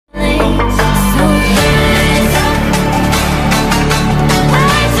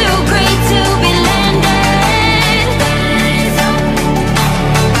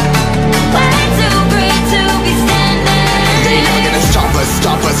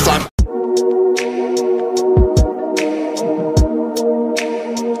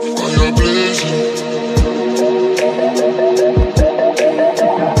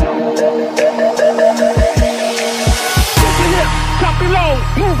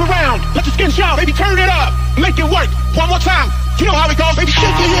around, let your skin shout, baby, turn it up, make it work, one more time, you know how it goes, baby,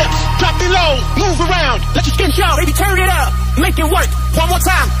 shake your hips, drop it low, move around, let your skin shout, baby, turn it up, make it work, one more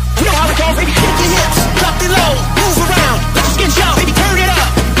time, you know how it goes, baby, shake your hips, drop it low, move around, let your skin shout, baby, turn it up,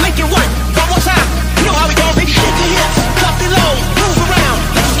 make it work, one more time, you know how it goes, baby, shake your hips, drop it low, move around,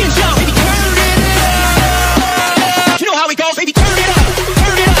 let your skin shout, baby, turn it up, you know how it goes, baby, turn it up,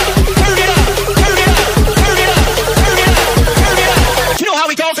 turn it up, turn it up, turn it up, turn it up, turn it up, turn it up, you know how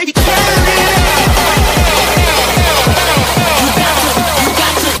it goes, baby, turn it up.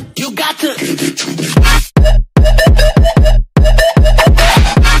 You got to give it to me.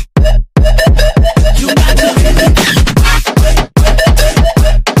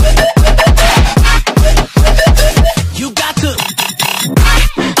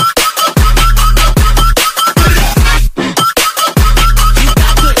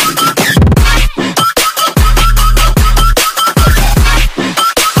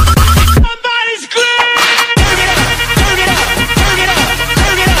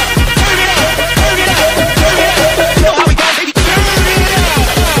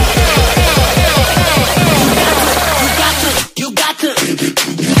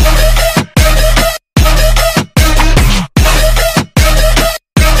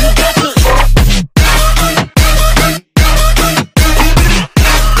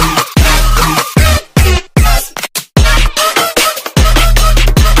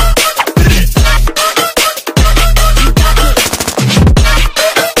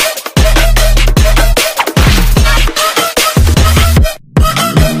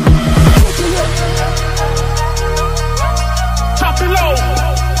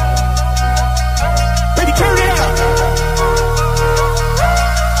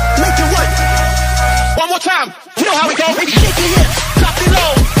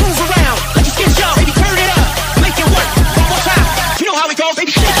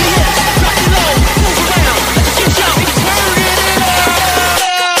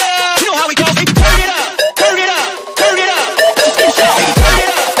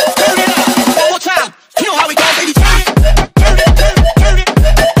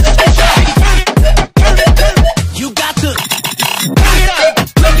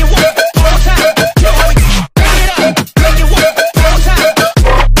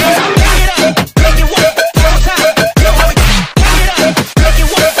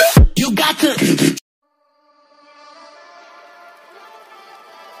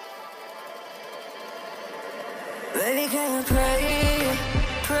 Baby, can you pray,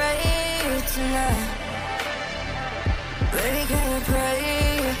 pray tonight? Baby, can you pray,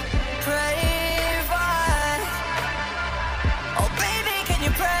 pray for us? Oh, baby, can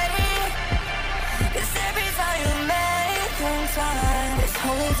you pray? 'Cause every time you make things right, it's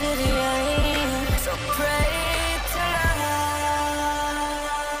holy to the end. So pray tonight.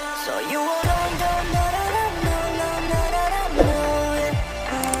 So you won't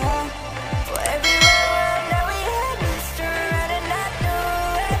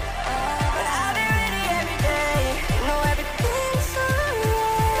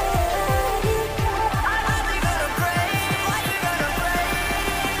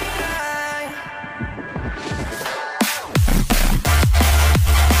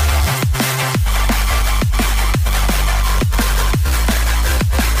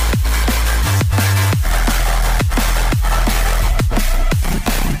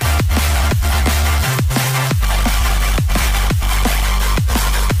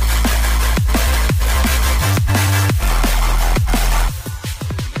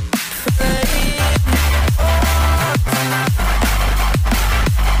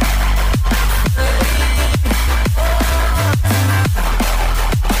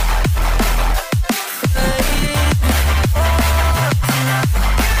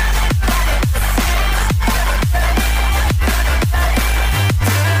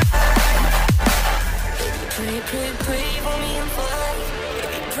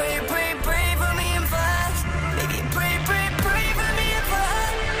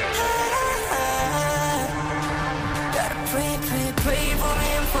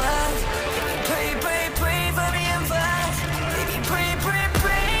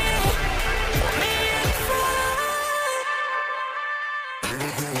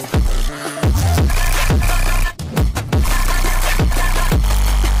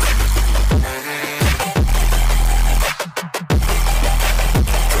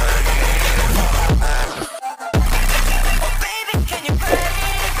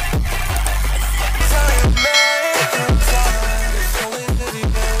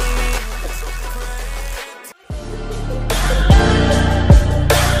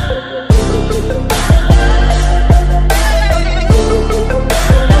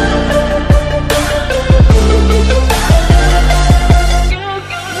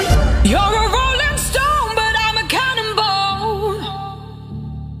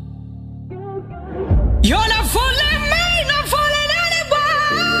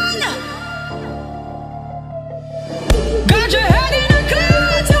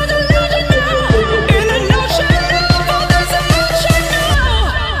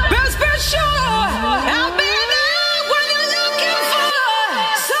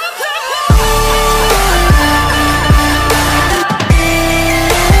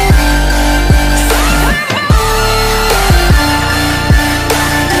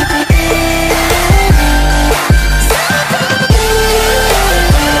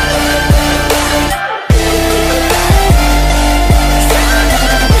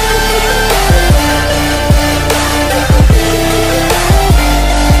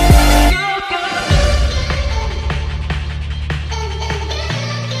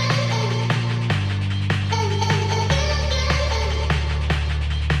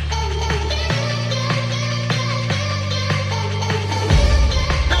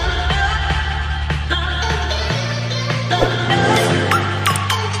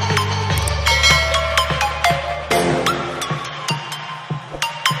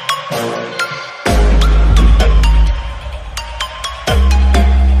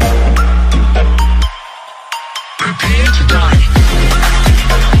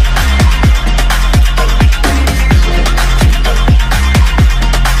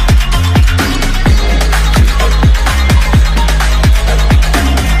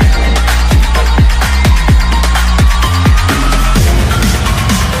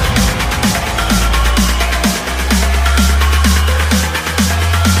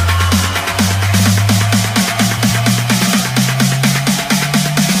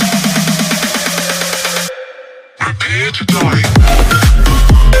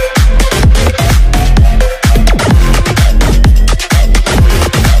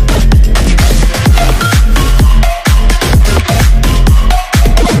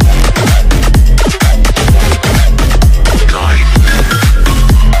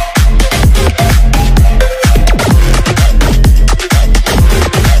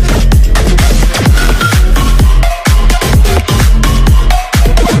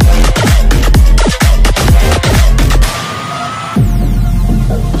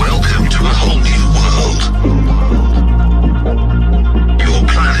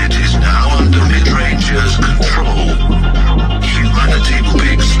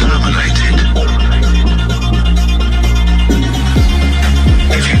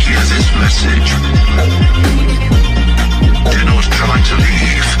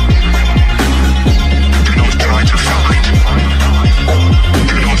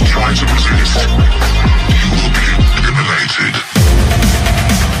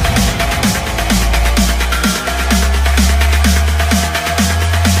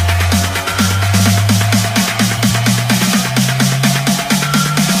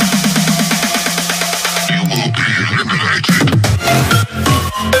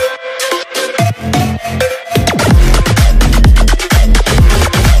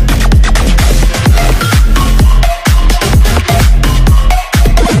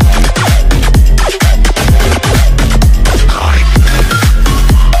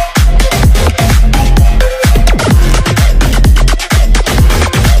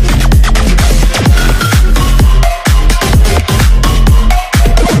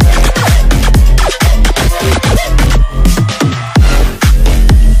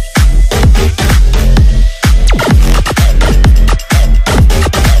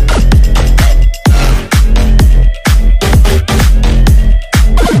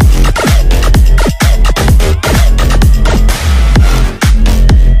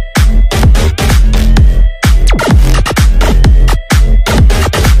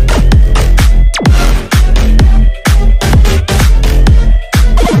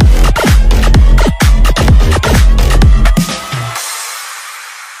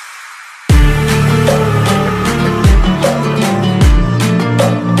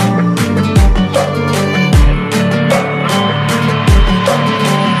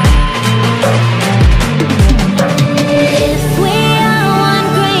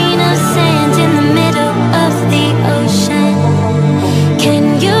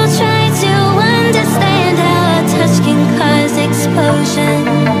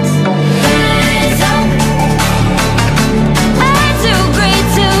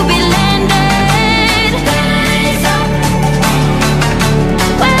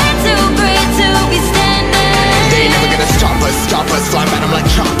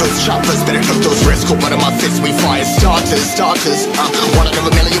starters. One out of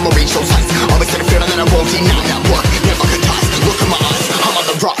a million will reach those heights. Always had a feeling that I won't deny that work. Never could toss. Look in my eyes, I'm on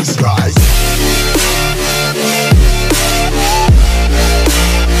the rocks. Rise.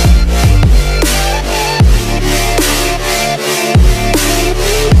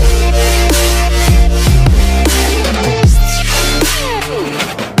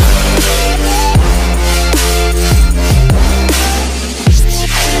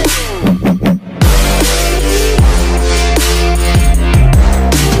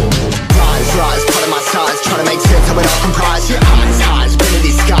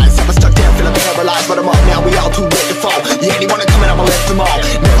 But I'm up now, we all too late to fall. Yeah, anyone coming up, I'll lift them all.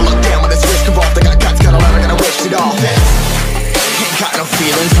 Never look down when it's risk involved. I got guts, gotta learn, I gotta wish it all. Ain't got no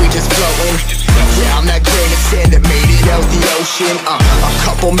feelings, we just floating. Yeah, I'm that grain of sand that made it out the ocean. A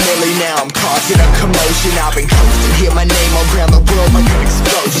couple milli now, I'm causing a commotion. I've been coasting, hear my name all around the world like an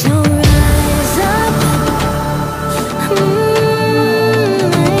explosion. So rise up.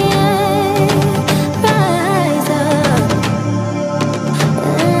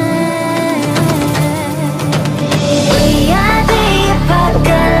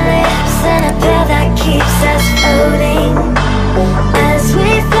 Keeps us floating as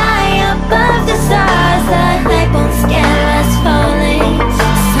we fly above the stars. The night won't scare us falling.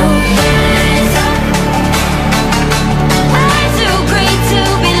 So rise up. I'm too great to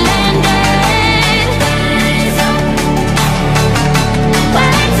be landed. Rise up.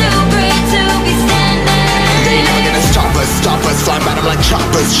 Way too great to be standing. They ain't never gonna stop us, flying by them like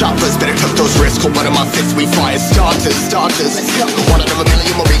choppers. Better tuck those risks, hold one of my fists, we fire starters. Let's go. One out of a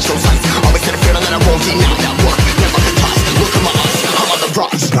million will reach those heights. Always had a feeling that I won't deny that work. Never could toss. Look in my eyes, I'm on the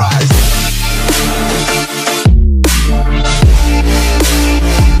rocks. Rise.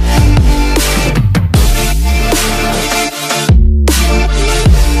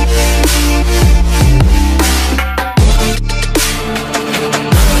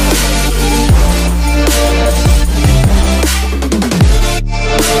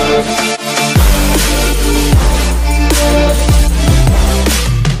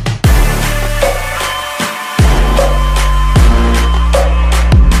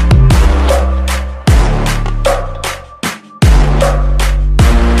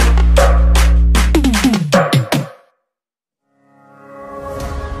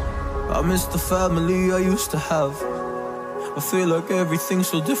 I miss the family I used to have. I feel like everything's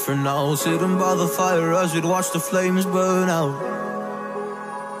so different now. Sitting by the fire as we'd watch the flames burn out.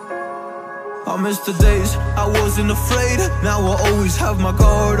 I miss the days I wasn't afraid. Now I always have my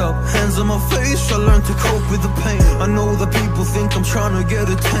guard up, hands on my face. I learned to cope with the pain. I know that people think I'm trying to get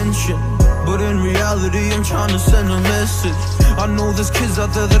attention, but in reality I'm trying to send a message. I know there's kids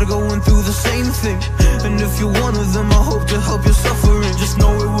out there that are going through the same thing, and if you're one of them, I hope to help your suffering. Just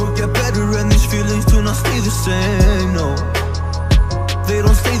know it will get better, and these feelings do not stay the same. No, they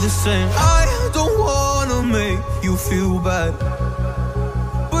don't stay the same. I don't wanna make you feel bad,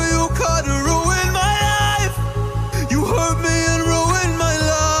 but you kinda ruined my life. You hurt me and ruined my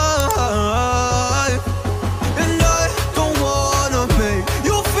life, and I don't wanna make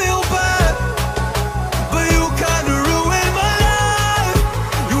you feel bad, but you kinda ruined my life.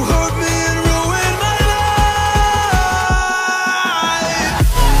 You hurt me and ruined my life.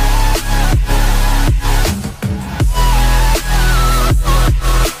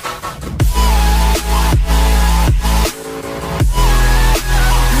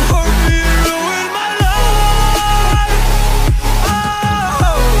 You hurt me and ruined my life.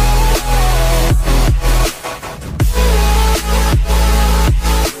 Oh.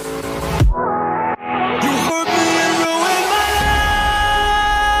 You hurt me and ruined my life.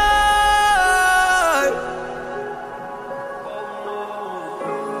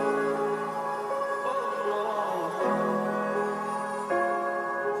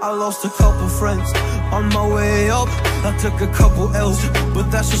 I lost a couple friends on my way up. I took a couple L's, but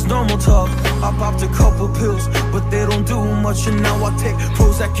that's just normal talk. I popped a couple pills, but they don't do much. And now I take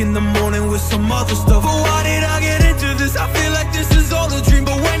Prozac in the morning with some other stuff. But why did I get into this? I feel like this is all a dream,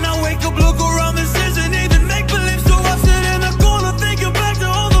 but when I wake up, look around, this isn't even make-believe. So I sit in the corner thinking back to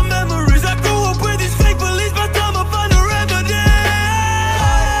all the memories. I grew up with these fake beliefs, by the time I find a remedy.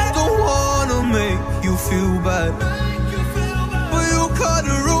 I don't wanna make you feel bad, but you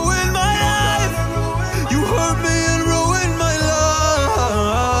kinda ruined my life. You hurt me and ruined my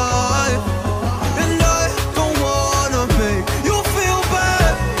life, and I don't wanna make you feel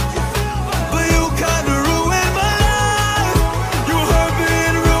bad, but you kinda ruined my life. You hurt me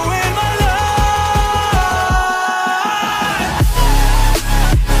and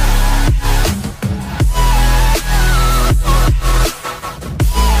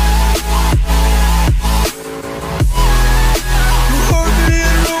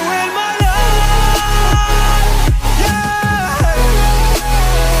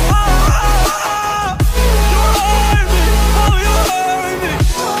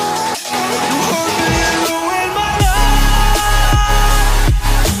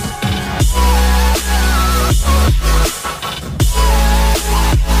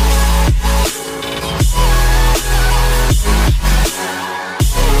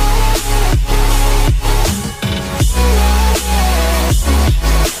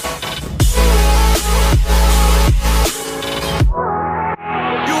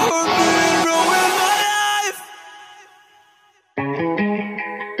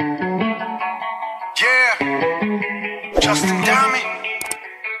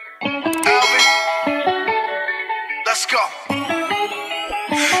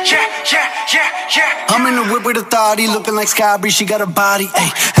I'm in the whip with authority, looking like Sky Bree, she got a body,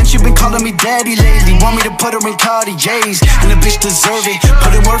 ayy. And she been calling me daddy lately, want me to put her in Cartier's, and the bitch deserve it.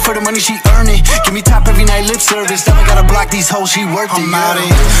 Put in work for the money, she earn it. Give me top every night, lip service. Never gotta block these hoes, she worth it. I'm out in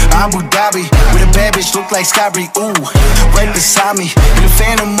Abu Dhabi with a bad bitch, look like Sky Bree, ooh, right beside me. In the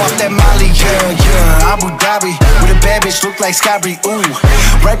Phantom off that Molly, yeah. Abu Dhabi with a bad bitch, look like Sky Bree, ooh,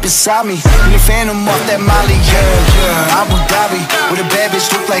 right beside me. In the Phantom off that Molly, yeah. Abu Dhabi with a bad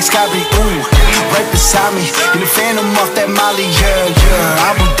bitch, look like Sky Bree, ooh, right beside me. In the Phantom off that Molly, yeah.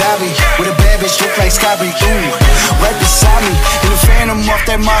 Abu Dhabi with a bad bitch, look like Sky Bree, ooh, right beside me. In the Phantom off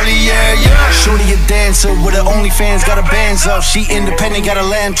that Molly, yeah. Shorty a dancer with her OnlyFans, got her bands up. She independent, got a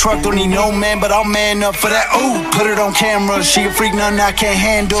land truck, don't need no man, but I'll man up for that. Ooh, put it on camera, she a freak, nothing I can't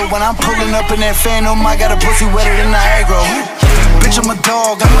handle. When I'm pulling up in that Phantom, I got a pussy wetter than Niagara. Ooh. Bitch, I'm a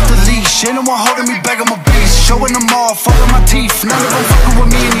dog, I'm with the leash. Ain't no one holding me back, I'm a beast. Showing them off, all of my teeth. None of them fucking with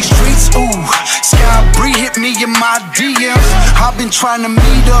me in these streets. Ooh, Sky Bree hit me in my DMs. I've been trying to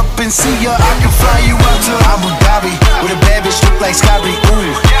meet up and see ya. I can fly you out to Abu Dhabi with a bad bitch, look like Sky Bree. Ooh,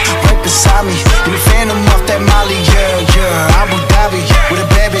 right beside me. In the Phantom off that Molly, yeah. Abu Dhabi with a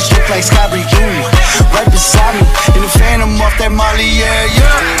bad bitch, look like Sky Bree. Ooh, right beside me. In the Phantom off that Molly,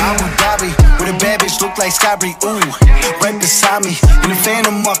 yeah. Abu Dhabi with a bad bitch, look like Sky Bree. Ooh, right beside me. In the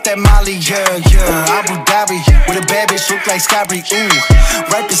Phantom off that Molly, yeah. Abu Dhabi with a bad bitch, look like Sky Bree, ooh,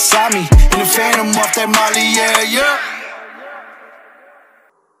 right beside me. In the Phantom off that Molly, yeah.